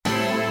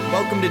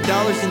Welcome to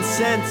Dollars and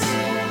Cents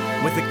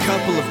with a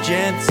couple of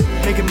gents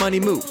making money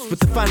moves with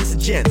the finest of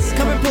gents.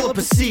 Come and pull up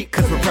a seat,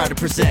 cause we're proud to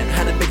present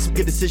how to make some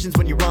good decisions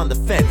when you're on the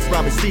fence.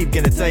 Rob and Steve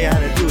gonna tell you how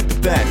to do it the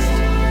best.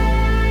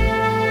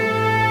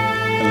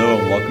 Hello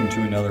and welcome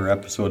to another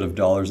episode of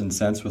Dollars and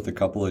Cents with a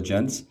couple of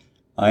gents.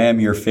 I am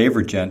your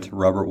favorite gent,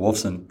 Robert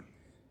Wolfson.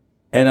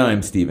 And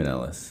I'm Stephen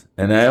Ellis.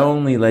 And I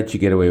only let you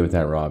get away with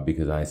that, Rob,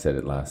 because I said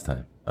it last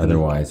time.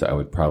 Otherwise, I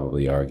would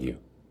probably argue.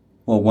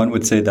 Well, one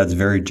would say that's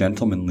very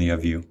gentlemanly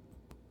of you.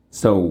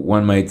 So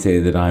one might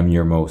say that I'm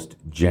your most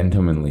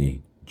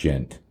gentlemanly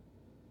gent.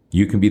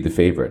 You can be the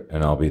favorite,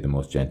 and I'll be the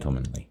most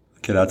gentlemanly.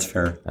 Okay, that's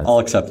fair. I'll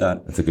accept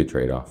that. That's a good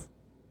trade-off.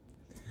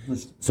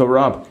 So,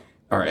 Rob,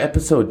 our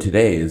episode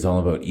today is all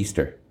about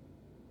Easter.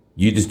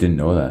 You just didn't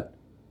know that.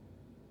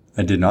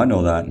 I did not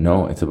know that.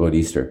 No, it's about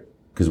Easter,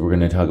 because we're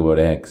going to talk about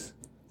eggs.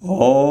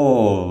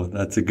 Oh,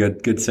 that's a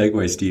good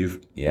segue,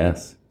 Steve.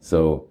 Yes.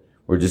 So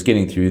we're just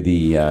getting through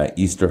the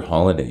Easter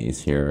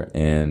holidays here,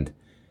 and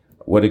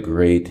what a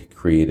great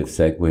creative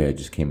segue I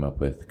just came up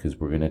with, because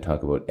we're going to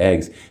talk about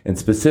eggs, and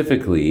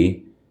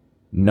specifically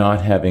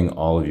not having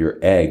all of your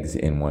eggs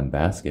in one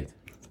basket.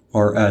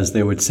 Or as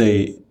they would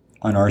say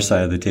on our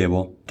side of the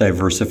table,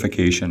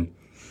 diversification.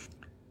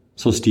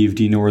 So Steve,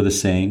 do you know where the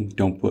saying,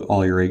 don't put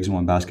all your eggs in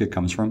one basket,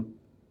 comes from?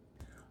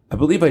 I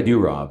believe I do,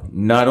 Rob.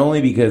 Not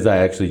only because I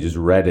actually just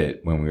read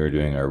it when we were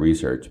doing our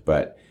research,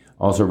 but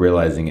also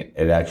realizing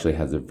it actually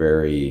has a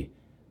very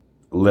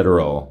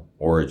literal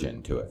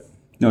origin to it.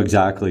 No,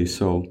 exactly.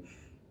 So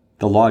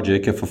the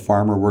logic, if a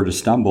farmer were to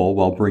stumble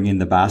while bringing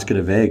the basket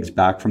of eggs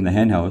back from the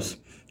hen house,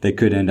 they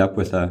could end up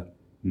with a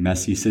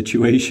messy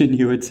situation,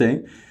 you would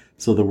say.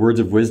 So the words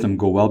of wisdom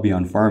go well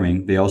beyond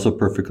farming. They also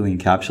perfectly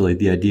encapsulate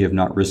the idea of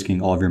not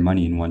risking all of your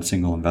money in one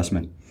single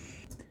investment.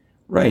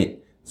 Right.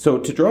 So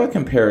to draw a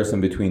comparison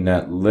between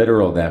that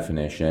literal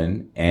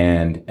definition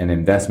and an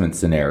investment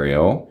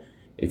scenario,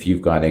 if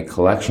you've got a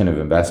collection of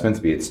investments,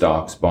 be it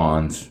stocks,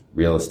 bonds,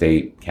 real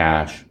estate,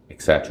 cash,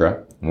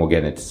 etc., and we'll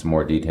get into some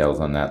more details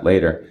on that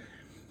later,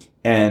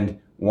 and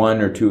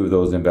one or two of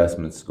those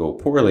investments go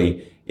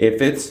poorly,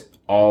 if it's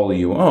all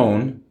you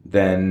own,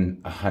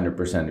 then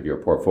 100% of your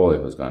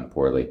portfolio has gone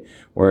poorly.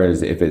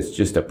 Whereas if it's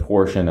just a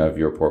portion of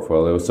your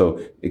portfolio,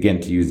 so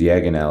again, to use the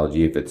egg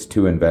analogy, if it's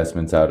two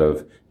investments out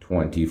of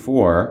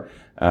 24,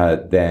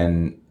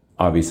 then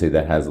obviously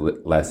that has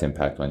less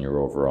impact on your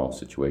overall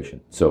situation.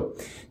 So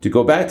to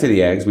go back to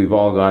the eggs, we've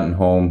all gotten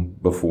home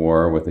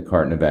before with a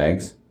carton of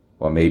eggs.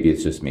 Well, maybe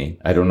it's just me.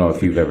 I don't know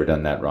if you've ever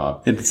done that,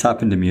 Rob. It's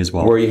happened to me as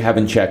well. Or you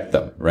haven't checked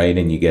them, right?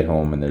 And you get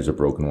home and there's a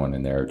broken one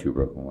in there or two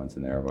broken ones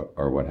in there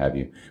or what have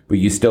you. But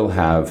you still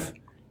have,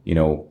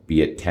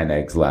 be it 10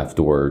 eggs left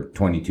or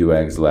 22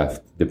 eggs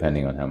left,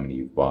 depending on how many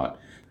you've bought.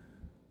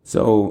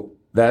 So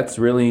that's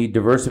really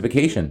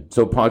diversification.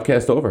 So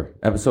podcast over,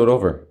 episode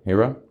over. Hey,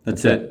 Rob?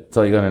 That's it. That's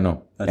all you got to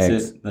know. That's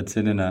eggs. it. That's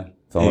it in a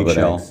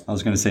eggshell. Eggs. I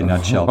was going to say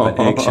nutshell, but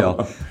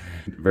eggshell.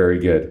 Very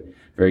good.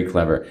 Very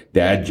clever.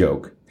 Dad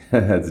joke.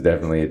 That's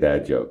definitely a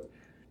dad joke.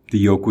 The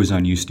yoke was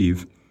on you,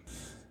 Steve.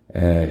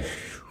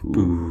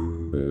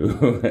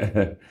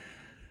 Boo.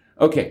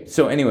 Okay,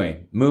 so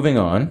anyway, moving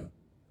on.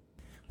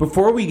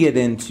 Before we get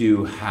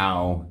into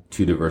how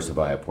to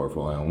diversify a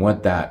portfolio and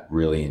what that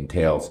really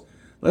entails,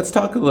 let's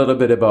talk a little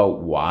bit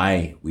about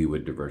why we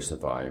would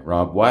diversify.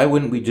 Rob, why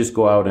wouldn't we just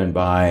go out and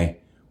buy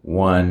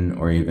one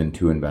or even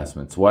two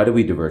investments? Why do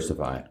we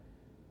diversify?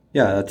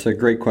 Yeah, that's a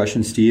great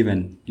question, Steve.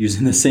 And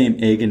using the same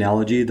egg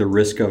analogy, the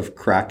risk of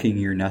cracking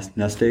your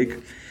nest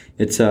egg,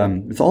 it's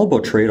all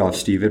about trade-offs,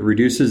 Steve. It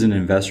reduces an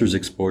investor's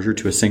exposure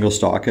to a single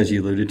stock, as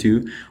you alluded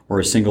to, or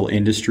a single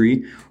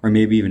industry, or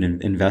maybe even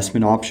an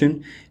investment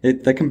option.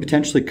 That can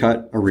potentially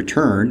cut a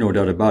return, no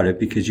doubt about it,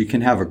 because you can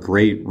have a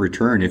great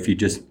return if you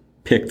just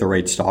pick the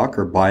right stock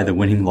or buy the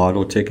winning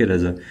lotto ticket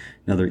as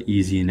another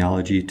easy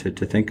analogy to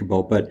think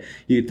about. But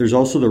there's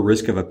also the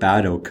risk of a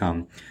bad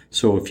outcome.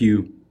 So if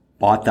you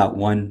bought that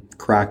one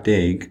cracked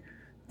egg,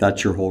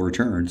 that's your whole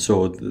return.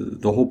 So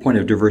the whole point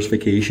of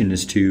diversification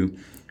is to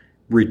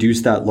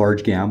reduce that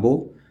large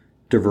gamble,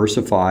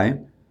 diversify,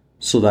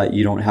 so that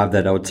you don't have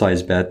that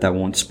outsized bet that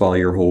won't spoil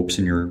your hopes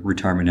and your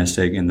retirement nest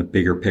egg in the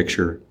bigger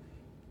picture.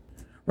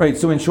 Right.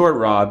 So in short,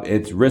 Rob,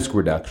 it's risk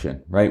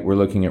reduction, right? We're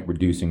looking at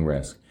reducing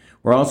risk.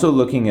 We're also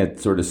looking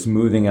at sort of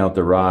smoothing out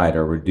the ride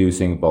or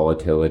reducing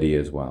volatility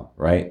as well,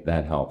 right?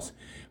 That helps.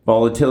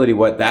 Volatility,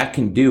 what that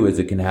can do is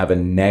it can have a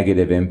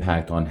negative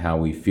impact on how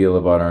we feel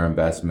about our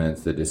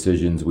investments, the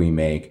decisions we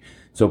make.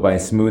 So by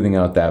smoothing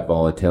out that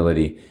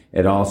volatility,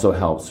 it also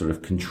helps sort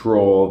of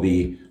control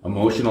the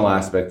emotional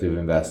aspect of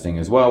investing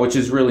as well, which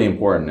is really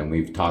important. And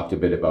we've talked a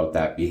bit about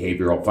that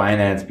behavioral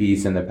finance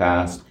piece in the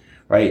past,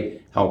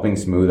 right? Helping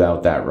smooth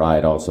out that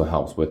ride also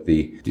helps with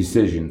the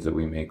decisions that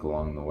we make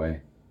along the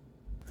way.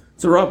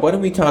 So Rob, why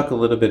don't we talk a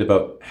little bit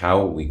about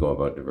how we go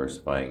about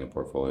diversifying a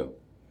portfolio?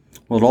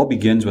 Well, it all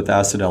begins with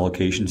asset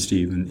allocation,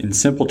 Steve. In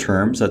simple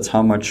terms, that's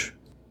how much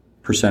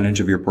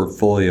percentage of your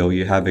portfolio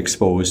you have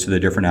exposed to the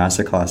different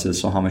asset classes.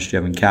 So how much do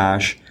you have in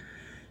cash?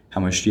 How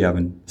much do you have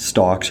in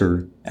stocks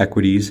or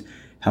equities?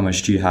 How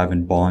much do you have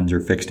in bonds or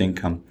fixed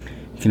income?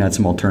 you can add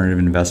some alternative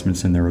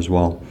investments in there as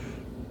well.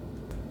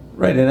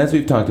 Right, and as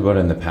we've talked about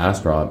in the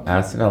past, Rob,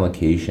 asset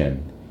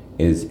allocation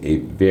is a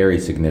very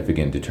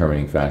significant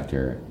determining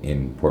factor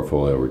in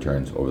portfolio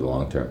returns over the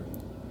long term.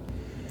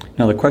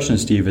 Now the question,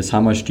 Steve, is how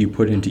much do you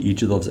put into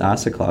each of those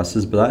asset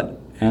classes? But that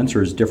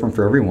answer is different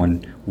for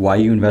everyone. Why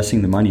are you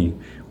investing the money?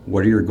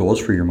 What are your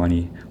goals for your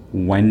money?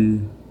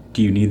 When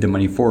do you need the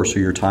money for? So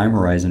your time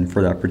horizon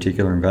for that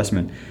particular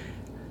investment.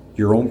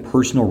 Your own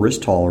personal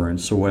risk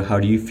tolerance. So how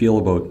do you feel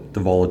about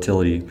the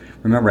volatility?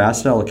 Remember,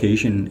 asset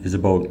allocation is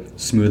about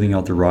smoothing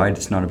out the ride.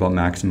 It's not about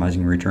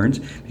maximizing returns,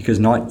 because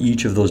not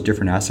each of those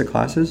different asset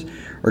classes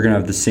are going to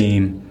have the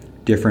same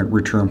different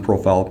return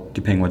profile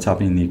depending on what's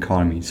happening in the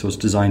economy. So it's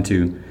designed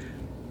to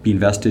be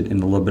invested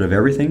in a little bit of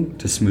everything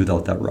to smooth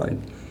out that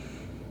ride.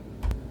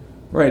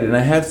 Right, and I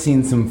have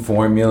seen some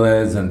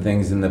formulas and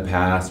things in the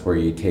past where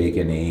you take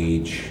an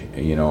age,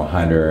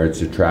 100,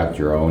 subtract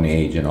your own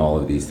age and all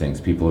of these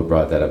things. People have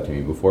brought that up to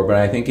me before, but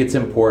I think it's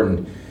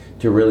important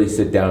to really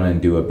sit down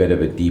and do a bit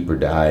of a deeper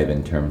dive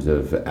in terms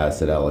of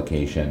asset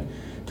allocation,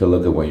 to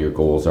look at what your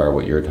goals are,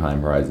 what your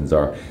time horizons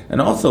are,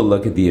 and also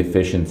look at the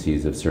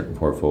efficiencies of certain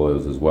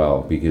portfolios as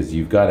well, because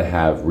you've got to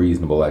have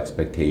reasonable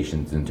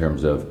expectations in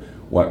terms of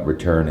what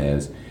return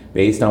is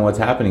based on what's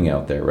happening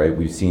out there, right?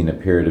 We've seen a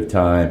period of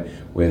time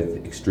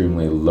with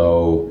extremely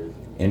low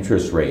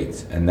interest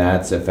rates, and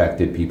that's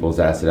affected people's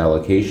asset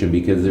allocation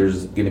because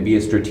there's going to be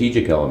a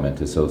strategic element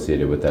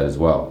associated with that as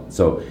well.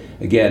 So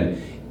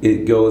again,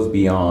 it goes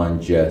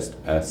beyond just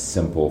a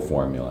simple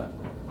formula.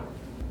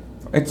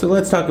 All right, so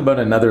let's talk about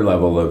another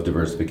level of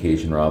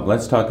diversification, Rob.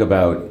 Let's talk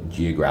about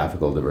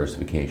geographical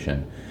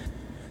diversification.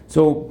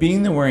 So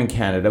being that we're in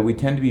Canada, we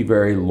tend to be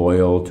very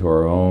loyal to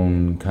our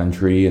own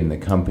country and the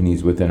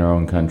companies within our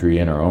own country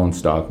and our own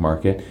stock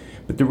market.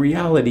 But the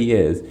reality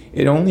is,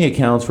 it only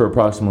accounts for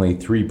approximately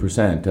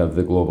 3% of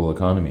the global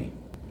economy.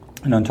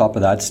 And on top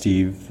of that,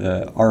 Steve,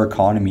 our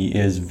economy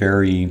is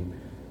very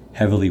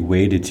heavily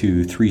weighted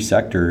to three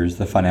sectors: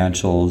 the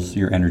financials,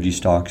 your energy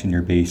stocks, and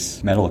your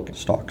base metal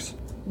stocks.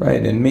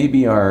 Right, and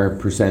maybe our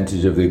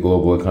percentage of the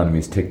global economy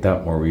has ticked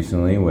up more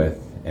recently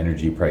with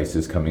energy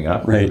prices coming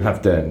up. Right. We'll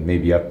have to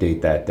maybe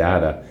update that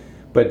data.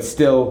 But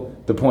still,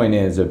 the point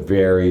is a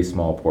very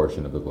small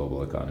portion of the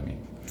global economy.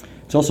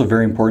 It's also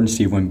very important,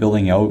 Steve, when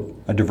building out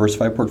a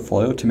diversified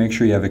portfolio, to make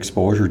sure you have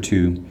exposure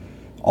to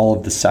all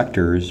of the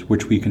sectors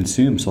which we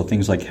consume. So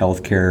things like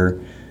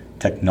healthcare,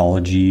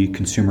 technology,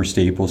 consumer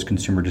staples,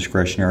 consumer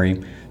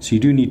discretionary. So you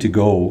do need to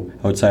go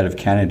outside of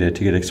Canada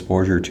to get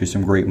exposure to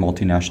some great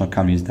multinational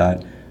companies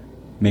that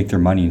make their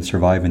money and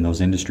survive in those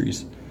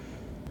industries.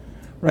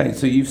 Right,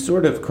 so you've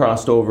sort of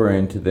crossed over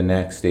into the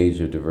next stage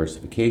of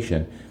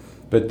diversification,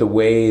 but the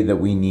way that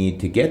we need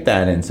to get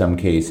that in some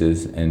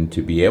cases and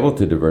to be able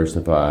to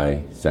diversify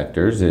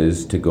sectors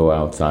is to go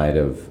outside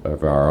of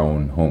our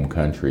own home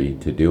country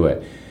to do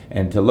it,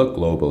 and to look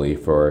globally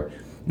for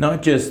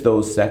not just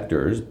those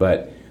sectors,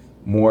 but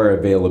more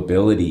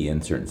availability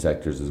in certain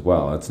sectors as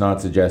well. It's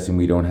not suggesting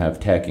we don't have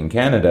tech in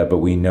Canada, but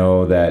we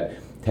know that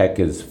tech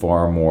is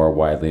far more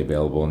widely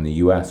available in the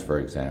US, for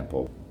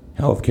example.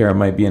 Healthcare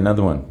might be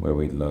another one where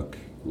we look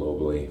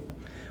globally.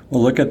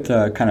 Well, look at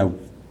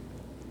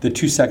the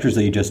two sectors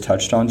that you just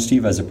touched on,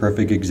 Steve, as a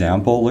perfect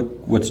example.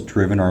 Look what's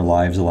driven our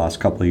lives the last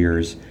couple of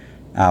years.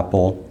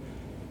 Apple,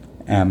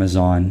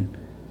 Amazon,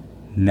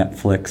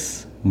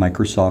 Netflix,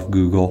 Microsoft,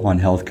 Google on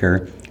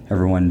healthcare,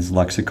 everyone's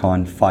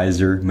Lexicon,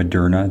 Pfizer,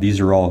 Moderna. These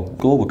are all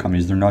global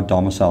companies. They're not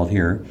domiciled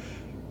here,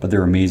 but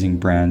they're amazing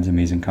brands,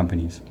 amazing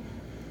companies.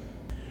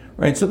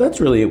 Right, so that's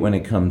really it when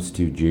it comes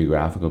to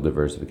geographical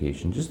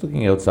diversification, just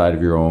looking outside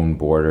of your own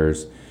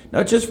borders,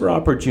 not just for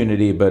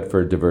opportunity, but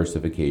for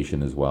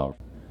diversification as well.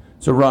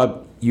 So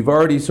Rob, you've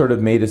already sort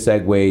of made a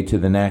segue to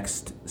the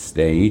next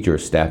stage or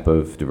step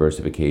of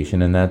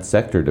diversification, and that's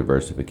sector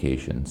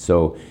diversification.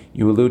 So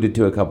you alluded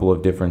to a couple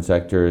of different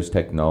sectors,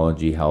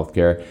 technology,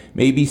 healthcare.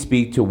 Maybe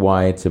speak to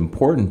why it's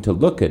important to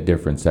look at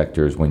different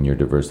sectors when you're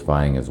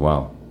diversifying as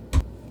well.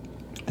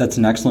 That's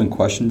an excellent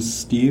question,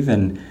 Steve,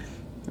 and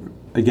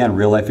again,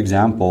 real life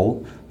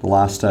example, the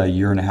last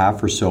year and a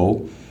half or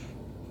so,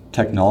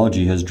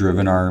 technology has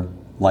driven our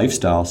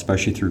lifestyle,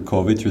 especially through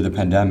COVID, through the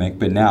pandemic.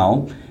 But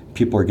now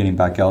people are getting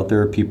back out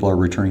there, people are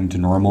returning to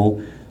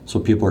normal, so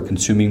people are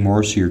consuming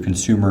more. So your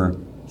consumer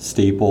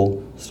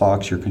staple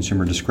stocks, your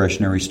consumer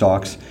discretionary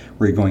stocks,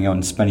 where you're going out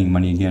and spending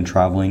money again,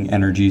 traveling.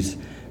 Energy's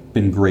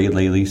been great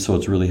lately, so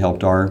it's really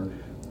helped our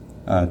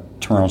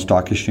Toronto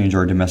Stock Exchange,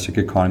 our domestic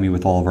economy,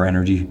 with all of our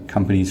energy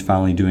companies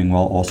finally doing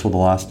well also the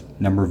last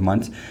number of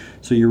months.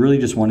 So you really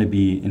just want to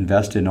be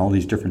invested in all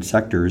these different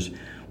sectors,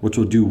 which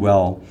will do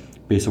well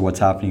based on what's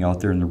happening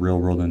out there in the real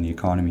world and the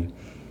economy.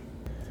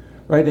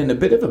 Right, and a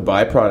bit of a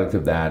byproduct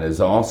of that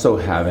is also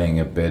having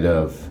a bit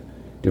of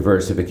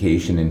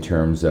diversification in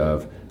terms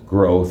of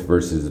growth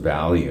versus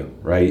value,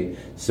 right?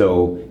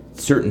 So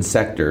certain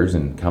sectors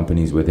and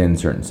companies within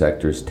certain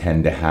sectors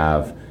tend to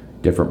have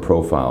different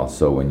profiles.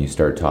 So when you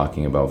start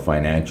talking about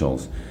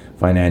financials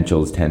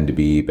tend to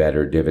be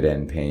better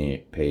dividend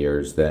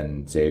payers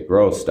than, say, a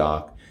growth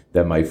stock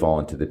that might fall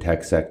into the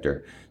tech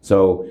sector.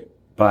 So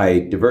by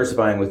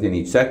diversifying within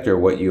each sector,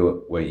 what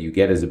you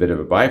get as a bit of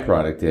a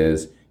byproduct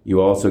is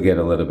you also get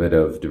a little bit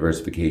of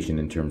diversification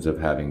in terms of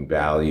having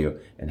value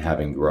and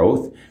having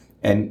growth.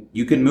 And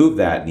you can move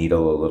that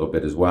needle a little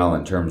bit as well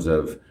in terms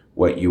of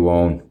what you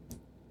own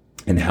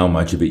and how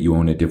much of it you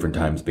own at different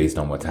times based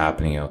on what's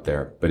happening out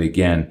there. But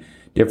again,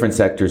 different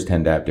sectors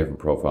tend to have different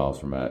profiles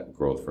from a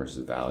growth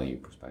versus value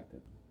perspective.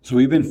 So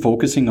we've been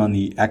focusing on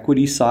the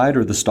equity side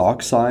or the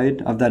stock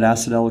side of that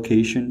asset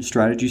allocation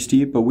strategy,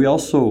 Steve, but we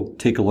also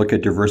take a look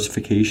at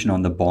diversification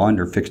on the bond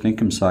or fixed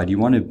income side. You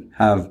want to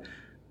have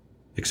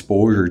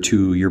exposure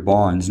to your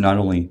bonds, not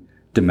only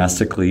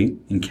domestically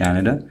in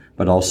Canada,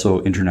 but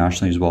also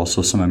internationally as well.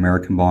 So some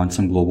American bonds,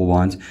 some global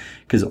bonds,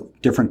 because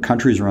different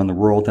countries around the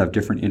world have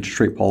different interest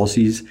rate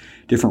policies,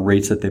 different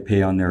rates that they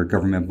pay on their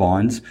government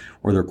bonds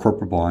or their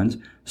corporate bonds.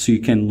 So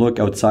you can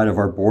look outside of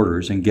our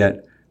borders and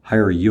get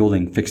higher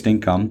yielding fixed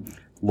income,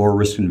 lower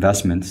risk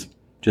investments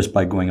just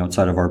by going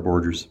outside of our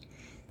borders.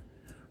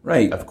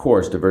 Right. Of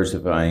course,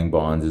 diversifying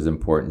bonds is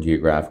important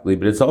geographically,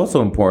 but it's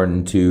also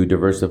important to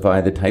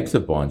diversify the types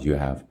of bonds you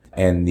have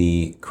and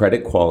the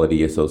credit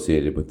quality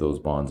associated with those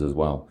bonds as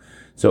well.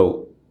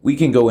 So we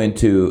can go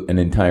into an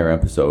entire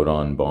episode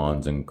on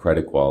bonds and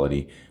credit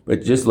quality,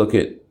 but just look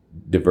at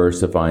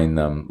diversifying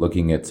them,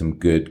 looking at some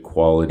good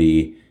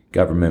quality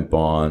government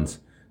bonds,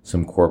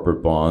 some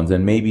corporate bonds,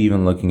 and maybe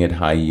even looking at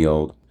high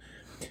yield.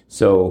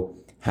 So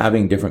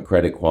having different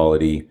credit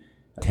quality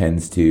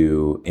tends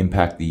to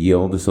impact the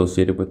yield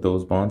associated with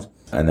those bonds,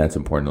 and that's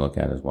important to look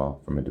at as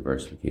well from a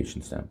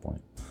diversification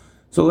standpoint.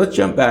 So let's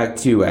jump back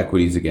to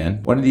equities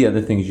again. One of the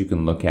other things you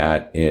can look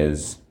at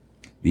is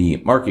the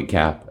market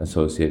cap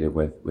associated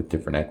with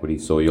different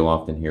equities. So you'll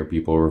often hear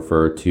people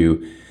refer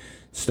to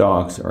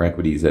stocks or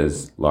equities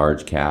as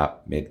large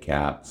cap, mid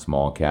cap,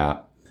 small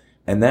cap,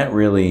 and that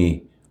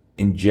really,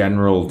 in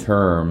general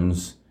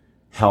terms,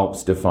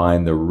 helps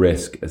define the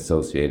risk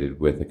associated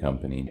with a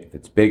company. If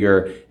it's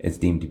bigger, it's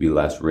deemed to be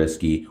less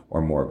risky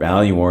or more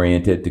value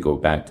oriented, to go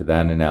back to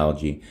that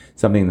analogy.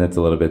 Something that's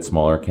a little bit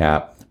smaller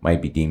cap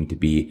might be deemed to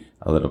be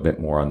a little bit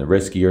more on the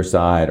riskier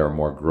side or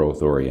more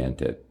growth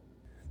oriented.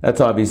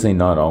 That's obviously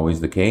not always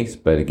the case,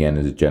 but again,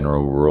 as a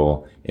general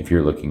rule, if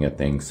you're looking at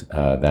things,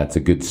 that's a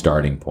good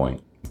starting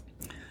point.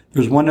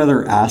 There's one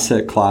other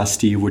asset class,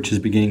 Steve, which is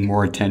beginning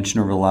more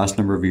attention over the last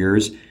number of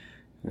years.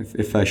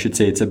 If I should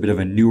say it's a bit of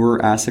a newer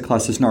asset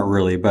class, it's not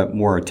really, but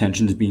more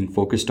attention is being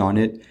focused on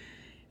it,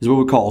 is what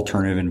we call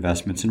alternative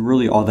investments. And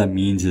really all that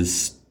means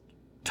is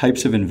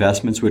types of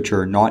investments which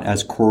are not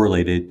as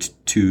correlated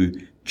to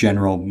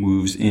general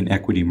moves in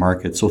equity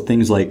markets. So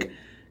things like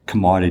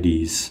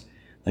commodities,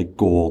 like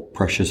gold,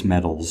 precious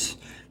metals,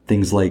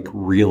 things like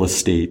real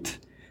estate,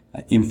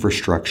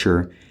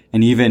 infrastructure,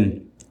 and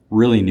even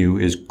really new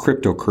is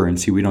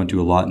cryptocurrency. We don't do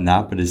a lot in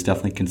that, but it's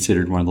definitely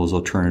considered one of those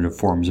alternative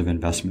forms of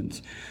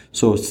investments.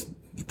 So it's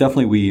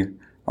definitely we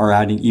are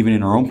adding, even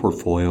in our own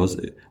portfolios,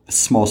 a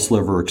small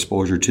sliver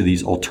exposure to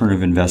these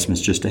alternative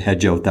investments just to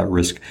hedge out that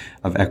risk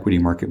of equity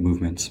market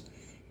movements.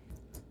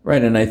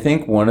 Right, and I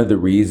think one of the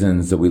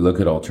reasons that we look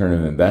at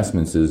alternative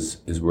investments is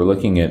we're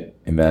looking at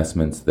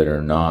investments that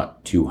are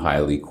not too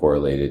highly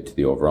correlated to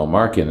the overall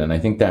market. And I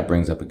think that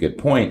brings up a good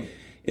point,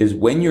 is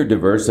when you're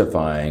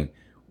diversifying,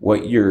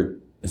 what you're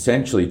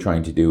essentially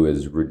trying to do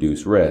is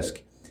reduce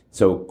risk.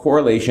 So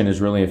correlation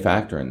is really a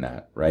factor in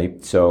that,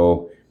 right?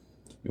 So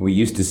we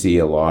used to see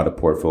a lot of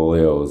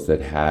portfolios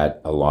that had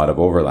a lot of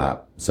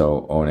overlap.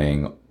 So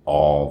owning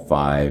all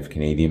 5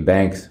 Canadian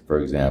banks, for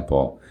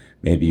example,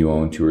 maybe you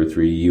own 2 or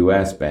 3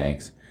 US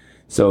banks.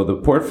 So the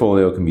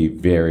portfolio can be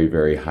very,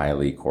 very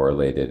highly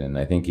correlated. And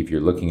I think if you're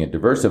looking at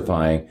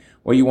diversifying,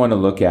 what you want to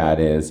look at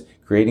is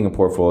creating a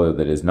portfolio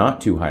that is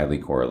not too highly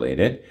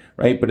correlated,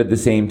 right? But at the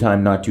same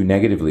time, not too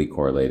negatively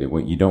correlated.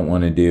 What you don't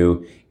want to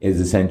do is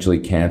essentially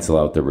cancel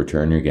out the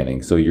return you're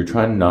getting. So you're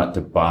trying not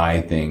to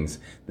buy things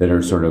that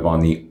are sort of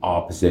on the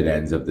opposite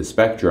ends of the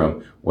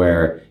spectrum,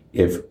 where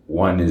if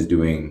one is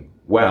doing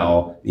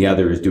well, the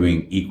other is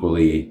doing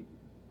equally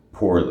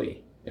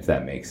poorly, if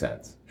that makes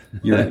sense.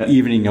 You're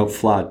evening out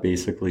flat,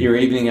 basically. You're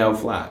evening out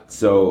flat.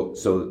 So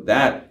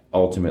that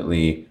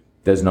ultimately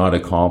does not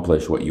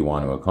accomplish what you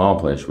want to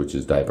accomplish, which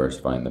is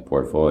diversifying the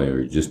portfolio.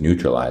 You're just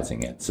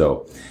neutralizing it.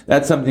 So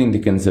that's something to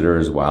consider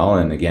as well.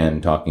 And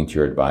again, talking to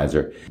your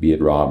advisor, be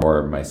it Rob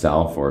or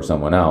myself or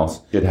someone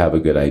else, should have a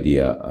good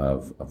idea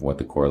of what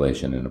the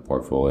correlation in a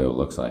portfolio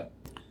looks like.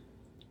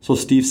 So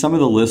Steve, some of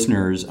the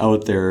listeners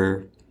out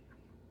there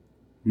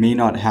may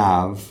not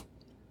have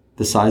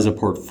the size of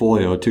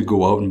portfolio to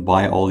go out and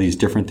buy all these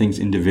different things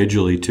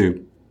individually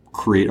to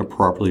create a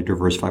properly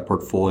diversified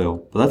portfolio.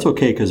 But that's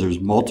okay, because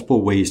there's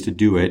multiple ways to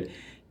do it,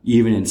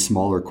 even in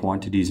smaller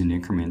quantities and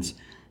increments.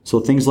 So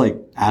things like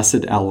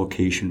asset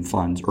allocation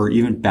funds, or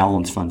even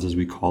balance funds as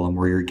we call them,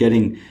 where you're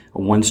getting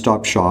a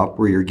one-stop shop,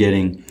 where you're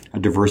getting a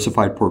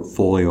diversified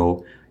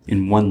portfolio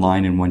in one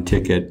line and one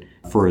ticket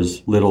for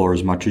as little or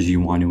as much as you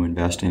want to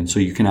invest in. So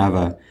you can have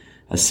a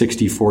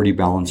 60-40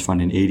 balance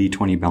fund, an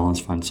 80-20 balance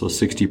fund. So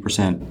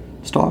 60%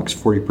 stocks,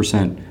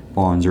 40%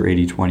 bonds, or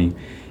 80-20.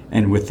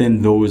 And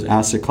within those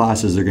asset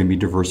classes, they're going to be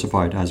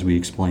diversified, as we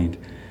explained.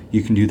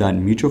 You can do that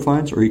in mutual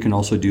funds, or you can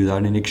also do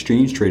that in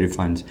exchange-traded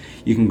funds.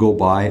 You can go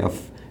buy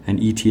an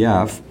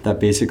ETF that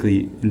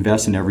basically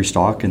invests in every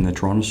stock in the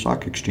Toronto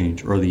Stock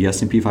Exchange or the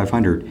S&P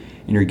 500,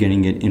 and you're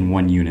getting it in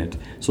one unit.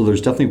 So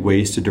there's definitely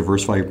ways to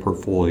diversify your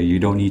portfolio. You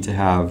don't need to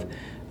have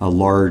a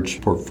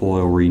large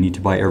portfolio where you need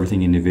to buy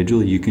everything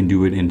individually. You can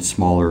do it in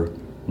smaller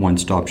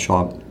one-stop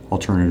shop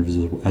alternatives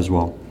as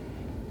well.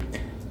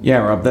 Yeah,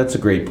 Rob, that's a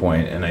great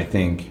point. And I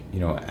think,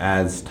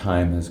 as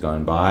time has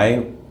gone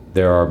by,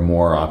 there are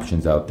more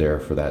options out there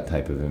for that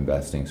type of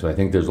investing. So I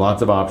think there's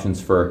lots of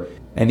options for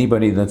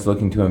anybody that's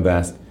looking to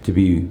invest to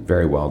be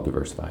very well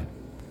diversified.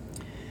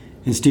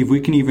 And Steve, we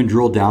can even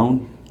drill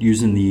down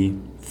using the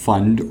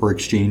fund or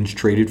exchange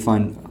traded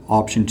fund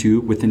option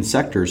 2 within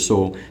sectors.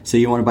 So say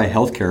you want to buy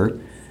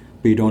healthcare,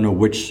 but you don't know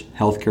which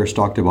healthcare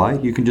stock to buy,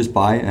 you can just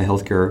buy a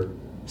healthcare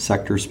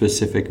sector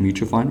specific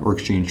mutual fund or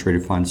exchange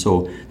traded fund.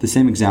 So the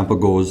same example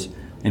goes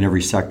in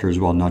every sector as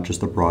well, not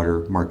just the broader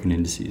market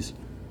indices.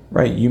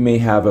 Right. You may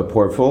have a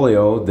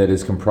portfolio that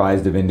is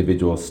comprised of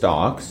individual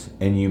stocks,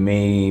 and you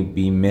may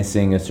be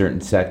missing a certain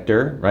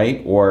sector,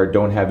 right? Or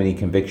don't have any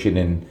conviction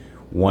in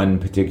one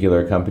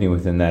particular company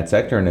within that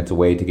sector, and it's a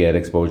way to get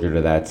exposure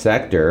to that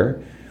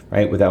sector,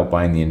 right, without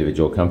buying the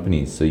individual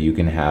companies. So you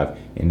can have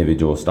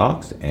individual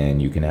stocks,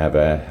 and you can have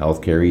a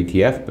healthcare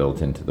ETF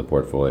built into the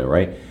portfolio,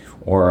 right?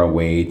 Or a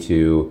way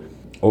to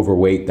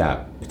overweight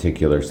that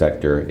particular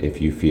sector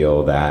if you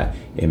feel that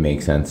it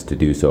makes sense to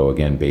do so,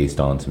 again, based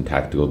on some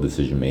tactical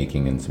decision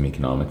making and some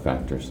economic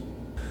factors.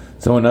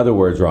 So in other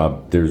words,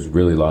 Rob, there's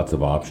really lots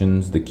of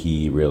options. The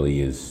key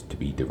really is to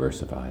be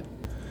diversified.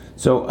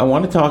 So I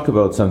want to talk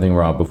about something,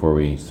 Rob, before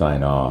we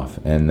sign off,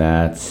 and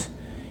that's,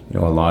 a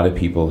lot of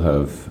people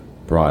have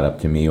brought up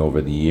to me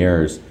over the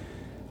years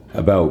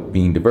about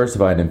being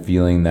diversified and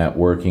feeling that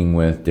working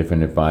with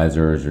different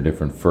advisors or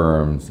different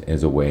firms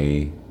is a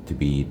way to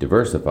be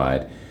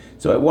diversified.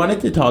 So I wanted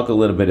to talk a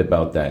little bit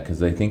about that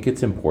because I think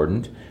it's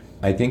important.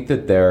 I think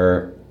that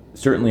there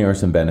certainly are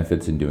some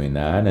benefits in doing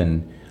that,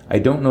 and I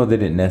don't know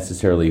that it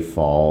necessarily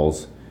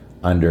falls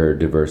under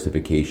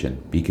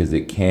diversification because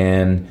it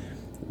can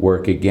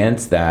work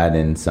against that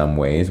in some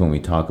ways when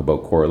we talk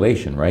about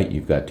correlation, right?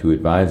 You've got two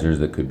advisors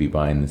that could be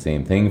buying the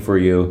same thing for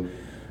you,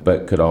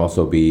 but could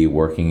also be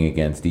working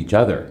against each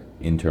other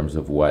in terms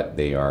of what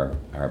they are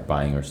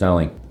buying or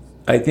selling.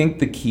 I think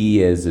the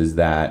key is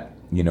that,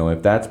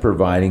 if that's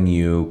providing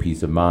you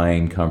peace of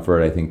mind,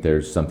 comfort, I think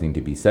there's something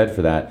to be said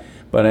for that.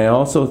 But I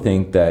also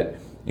think that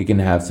it can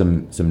have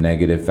some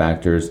negative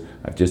factors.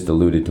 I've just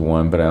alluded to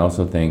one, but I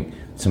also think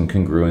some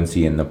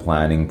congruency in the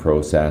planning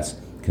process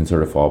can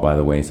sort of fall by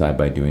the wayside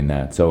by doing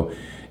that. So,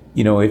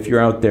 if you're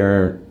out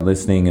there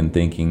listening and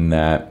thinking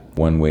that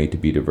one way to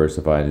be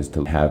diversified is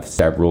to have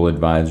several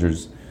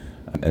advisors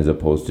as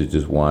opposed to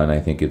just one, I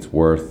think it's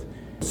worth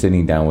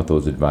sitting down with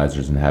those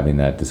advisors and having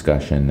that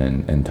discussion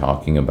and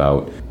talking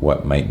about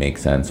what might make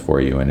sense for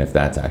you and if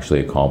that's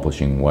actually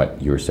accomplishing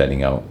what you're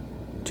setting out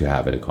to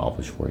have it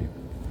accomplish for you.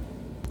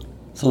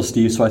 So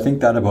Steve, I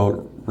think that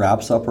about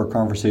wraps up our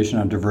conversation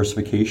on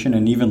diversification,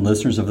 and even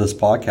listeners of this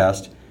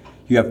podcast,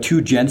 you have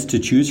two gents to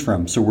choose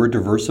from, so we're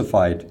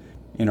diversified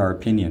in our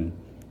opinion.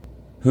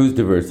 Who's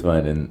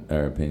diversified in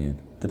our opinion?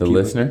 The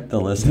listener?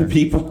 The listener. The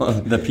people.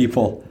 The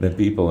people. The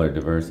people are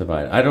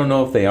diversified. I don't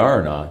know if they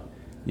are or not.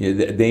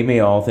 They may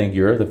all think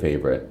you're the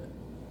favorite.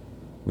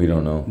 We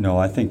don't know. No,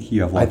 I think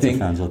you have lots of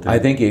fans out there. I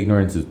think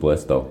ignorance is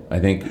bliss, though. I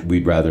think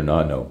we'd rather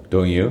not know.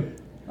 Don't you?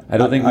 I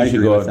don't think we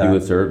should go out and do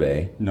a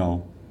survey.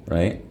 No.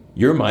 Right?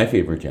 You're my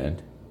favorite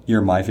gent.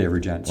 You're my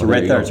favorite gent. So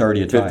right there, it's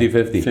already a tie.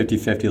 50-50.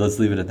 50-50. Let's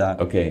leave it at that.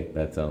 Okay,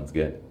 that sounds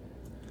good.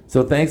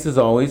 So thanks as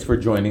always for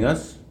joining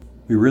us.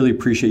 We really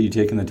appreciate you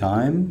taking the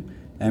time.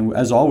 And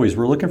as always,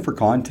 we're looking for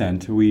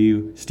content.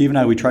 Steve and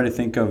I, we try to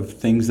think of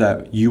things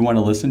that you want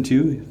to listen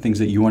to, things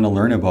that you want to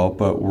learn about,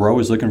 but we're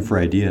always looking for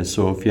ideas.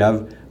 So if you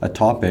have a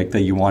topic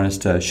that you want us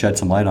to shed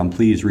some light on,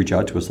 please reach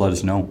out to us. Let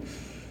us know.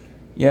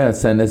 Yeah,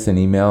 send us an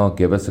email,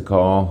 give us a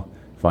call,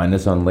 find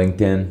us on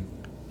LinkedIn.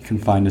 You can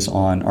find us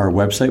on our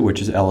website,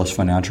 which is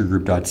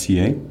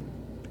ellisfinancialgroup.ca.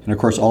 And of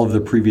course, all of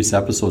the previous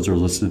episodes are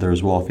listed there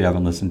as well if you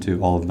haven't listened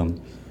to all of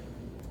them.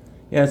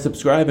 Yeah,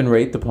 subscribe and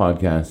rate the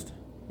podcast.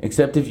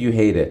 Except if you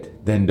hate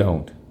it, then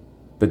don't.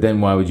 But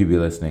then why would you be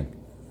listening?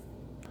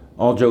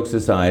 All jokes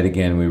aside,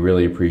 again, we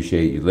really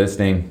appreciate you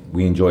listening.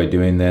 We enjoy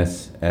doing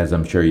this, as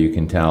I'm sure you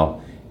can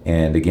tell.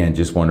 And again,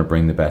 just want to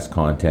bring the best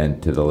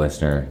content to the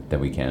listener that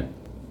we can.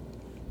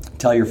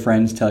 Tell your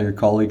friends, tell your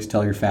colleagues,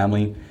 tell your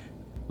family.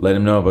 Let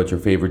them know about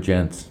your favorite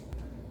gents.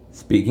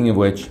 Speaking of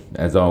which,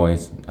 as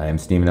always, I am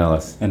Stephen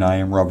Ellis. And I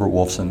am Robert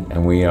Wolfson.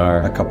 And we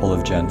are a couple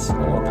of gents.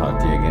 And we'll talk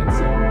to you again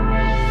soon.